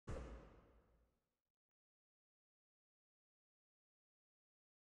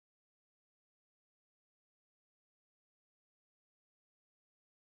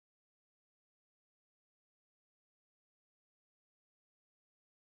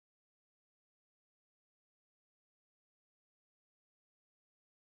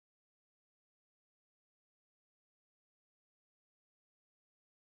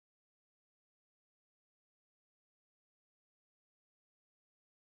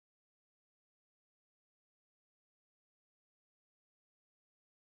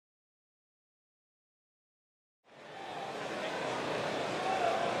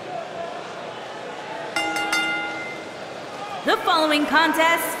The following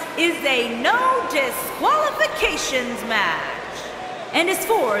contest is a no disqualifications match and is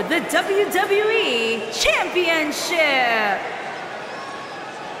for the WWE Championship.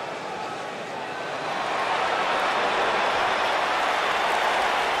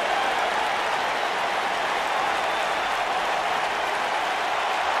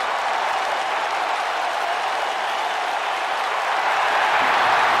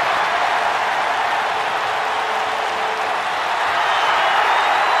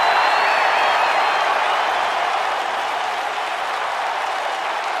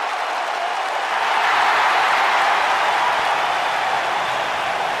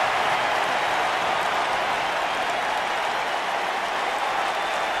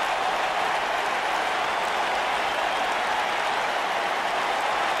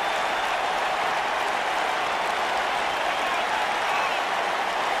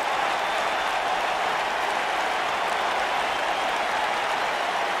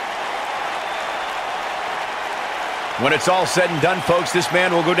 When it's all said and done, folks, this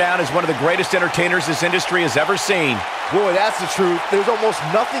man will go down as one of the greatest entertainers this industry has ever seen. Boy, that's the truth. There's almost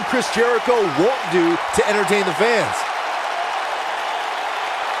nothing Chris Jericho won't do to entertain the fans.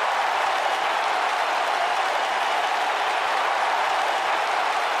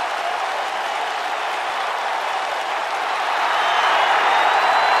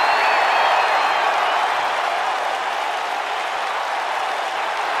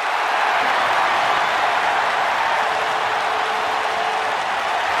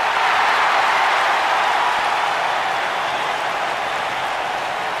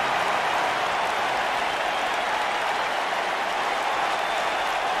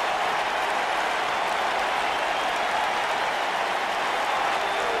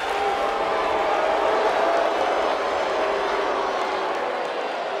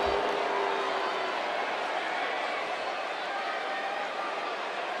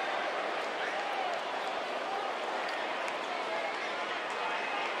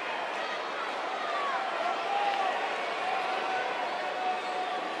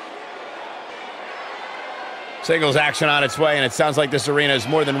 Singles action on its way, and it sounds like this arena is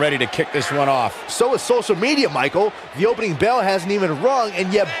more than ready to kick this one off. So is social media, Michael. The opening bell hasn't even rung,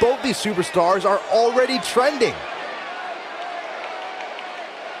 and yet both these superstars are already trending.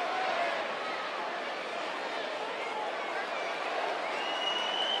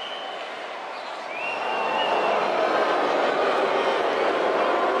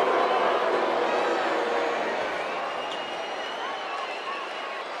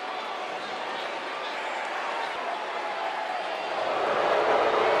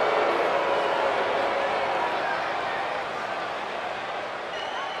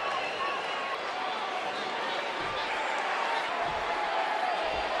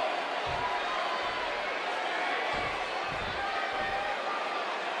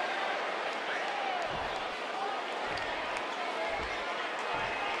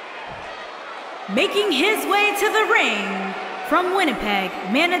 Making his way to the ring from Winnipeg,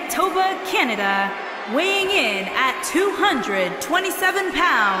 Manitoba, Canada, weighing in at 227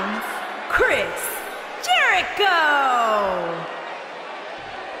 pounds, Chris Jericho!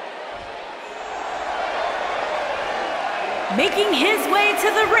 Making his way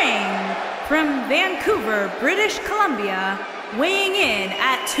to the ring from Vancouver, British Columbia, weighing in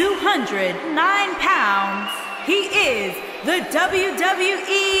at 209 pounds, he is the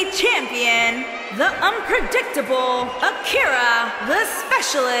WWE Champion, the unpredictable Akira the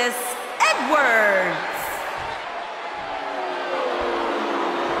Specialist Edwards.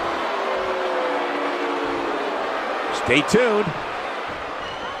 Stay tuned.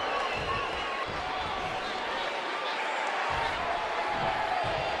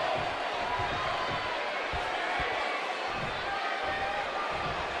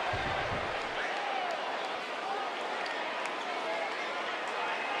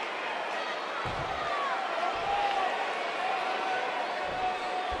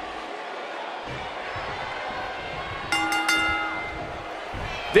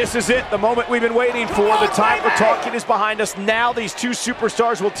 This is it, the moment we've been waiting for. The time for talking is behind us. Now these two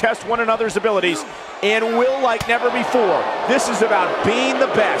superstars will test one another's abilities and will like never before. This is about being the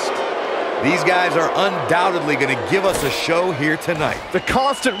best. These guys are undoubtedly going to give us a show here tonight. The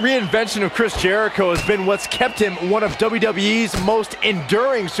constant reinvention of Chris Jericho has been what's kept him one of WWE's most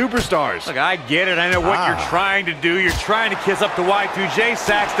enduring superstars. Look, I get it. I know what you're trying to do. You're trying to kiss up to Y2J,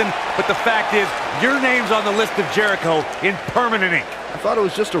 Saxton, but the fact is, your name's on the list of Jericho in permanent ink. I thought it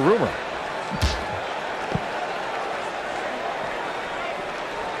was just a rumor.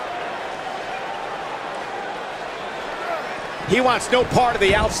 He wants no part of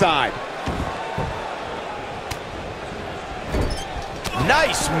the outside.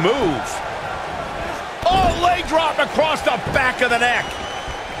 Nice move. Oh, leg drop across the back of the neck.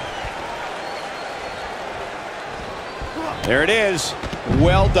 There it is.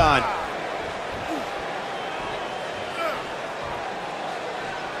 Well done.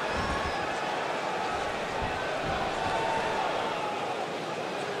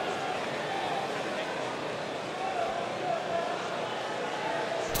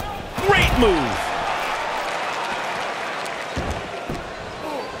 Great move.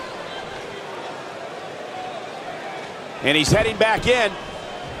 And he's heading back in.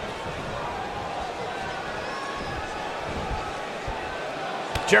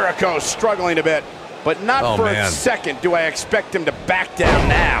 Jericho struggling a bit, but not for a second do I expect him to back down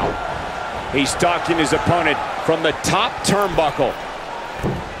now. He's stalking his opponent from the top turnbuckle.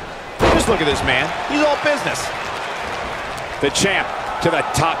 Just look at this man. He's all business. The champ to the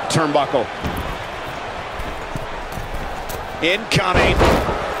top turnbuckle. Incoming.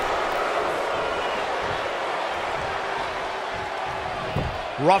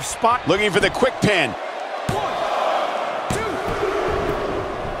 Rough spot. Looking for the quick pin.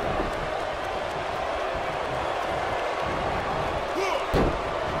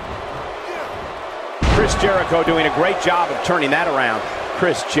 Chris Jericho doing a great job of turning that around.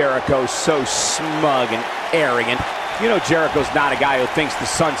 Chris Jericho so smug and arrogant. You know Jericho's not a guy who thinks the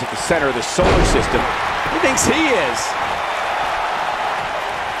sun's at the center of the solar system. He thinks he is.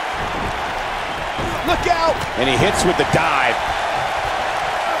 Look out! And he hits with the dive.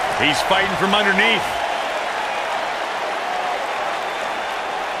 He's fighting from underneath.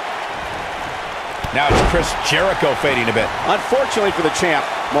 Now it's Chris Jericho fading a bit. Unfortunately for the champ,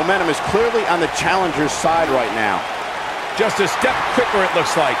 momentum is clearly on the challenger's side right now. Just a step quicker, it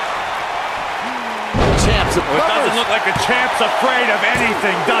looks like. Champ's It doesn't look like the champ's afraid of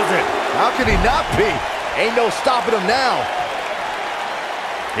anything, does it? How can he not be? Ain't no stopping him now.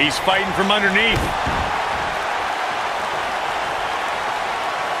 He's fighting from underneath.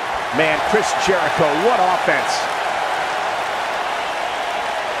 Man, Chris Jericho, what offense.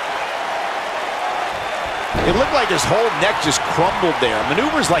 It looked like his whole neck just crumbled there.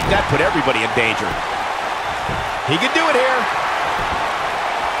 Maneuvers like that put everybody in danger. He can do it here.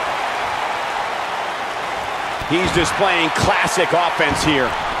 He's displaying classic offense here.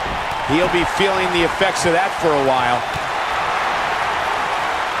 He'll be feeling the effects of that for a while.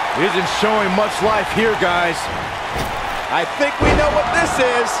 Isn't showing much life here, guys. I think we know what this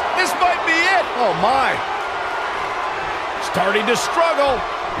is. This might be it. Oh, my. Starting to struggle.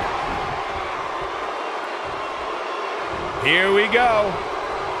 Here we go.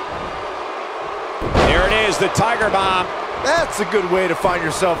 There it is, the Tiger Bomb. That's a good way to find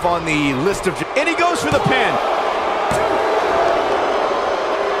yourself on the list of... And he goes for the pin.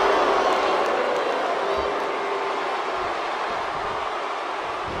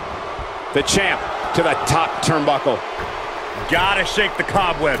 The champ to the top turnbuckle. Gotta shake the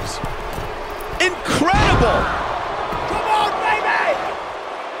cobwebs. Incredible! Come on, baby!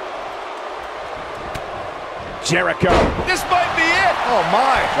 Jericho. This might be it. Oh,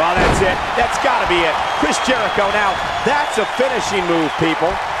 my. Well, that's it. That's got to be it. Chris Jericho now. That's a finishing move,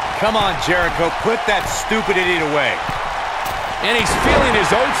 people. Come on, Jericho. Put that stupid idiot away. And he's feeling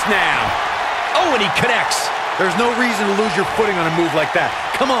his oats now. Oh, and he connects. There's no reason to lose your footing on a move like that.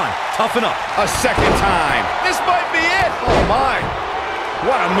 Come on, toughen up. A second time. This might be it. Oh, my.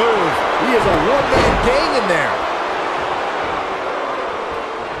 What a move. He is a one-man gang in there.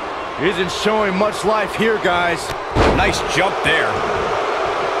 Isn't showing much life here, guys. Nice jump there.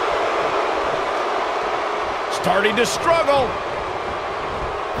 Starting to struggle.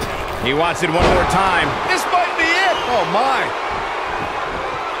 He wants it one more time. This might be it. Oh, my.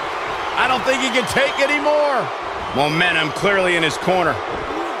 I don't think he can take any more. Momentum clearly in his corner.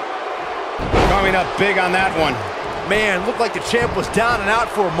 Coming up big on that one. Man, looked like the champ was down and out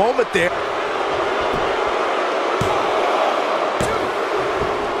for a moment there.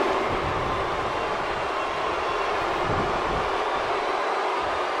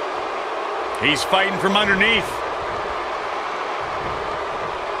 He's fighting from underneath.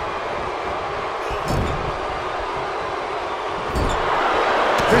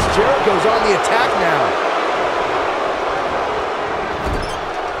 Chris Jericho's on the attack now.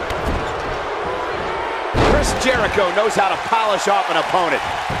 Chris Jericho knows how to polish off an opponent.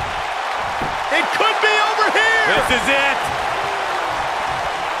 It could be over here! This is it!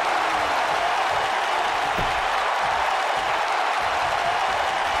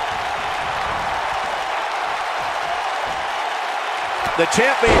 The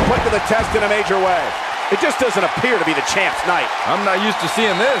champ being put to the test in a major way. It just doesn't appear to be the champ's night. I'm not used to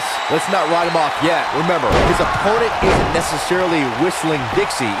seeing this. Let's not write him off yet. Remember, his opponent isn't necessarily whistling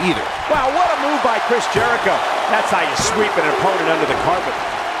Dixie either. Wow, what a move by Chris Jericho. That's how you sweep an opponent under the carpet.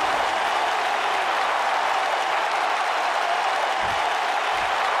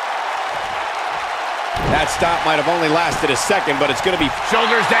 That stop might have only lasted a second, but it's going to be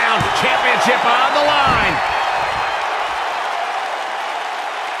shoulders down, championship on the line.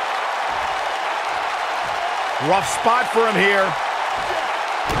 Rough spot for him here.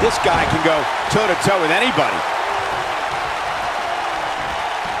 This guy can go toe-to-toe with anybody.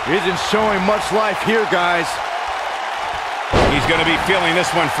 Isn't showing much life here, guys. He's going to be feeling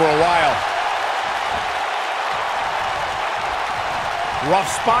this one for a while. Rough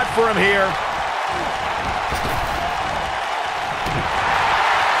spot for him here.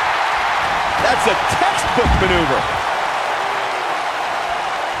 That's a textbook maneuver.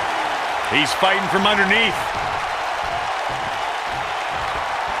 He's fighting from underneath.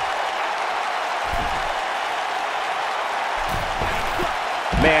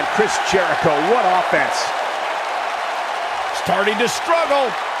 Man, Chris Jericho, what offense. Starting to struggle.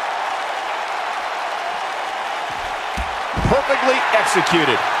 Perfectly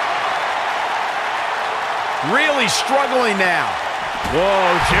executed. Really struggling now. Whoa,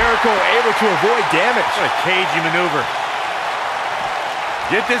 Jericho able to avoid damage. What a cagey maneuver.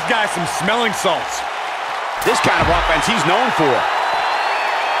 Get this guy some smelling salts. This kind of offense he's known for.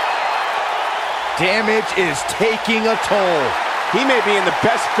 Damage is taking a toll. He may be in the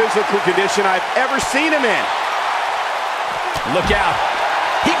best physical condition I've ever seen him in. Look out.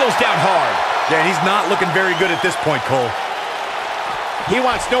 He goes down hard. Yeah, he's not looking very good at this point, Cole. He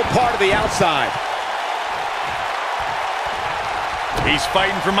wants no part of the outside. He's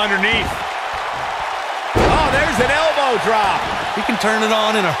fighting from underneath. Oh, there's an elbow drop. He can turn it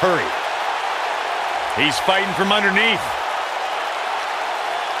on in a hurry. He's fighting from underneath.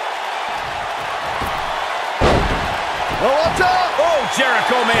 Oh, what's up? Oh,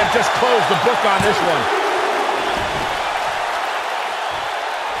 Jericho may have just closed the book on this one.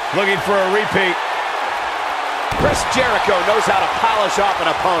 Looking for a repeat. Chris Jericho knows how to polish off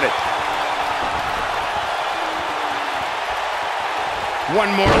an opponent. One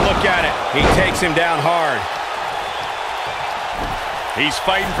more look at it. He takes him down hard. He's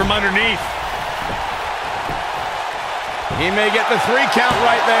fighting from underneath. He may get the 3 count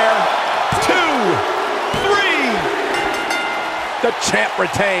right there. 2, 3. The champ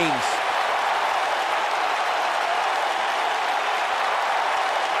retains.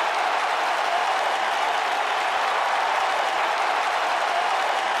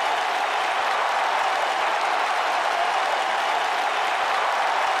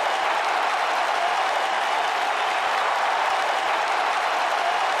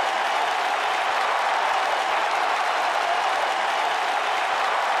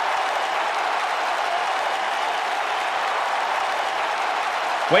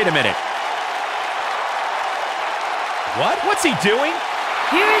 Wait a minute. What? What's he doing?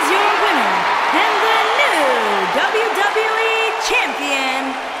 Here is your winner and the new WWE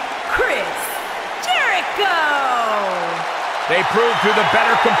Champion, Chris Jericho. They proved who the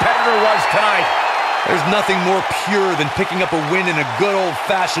better competitor was tonight. There's nothing more pure than picking up a win in a good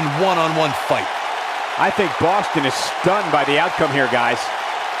old-fashioned one-on-one fight. I think Boston is stunned by the outcome here, guys.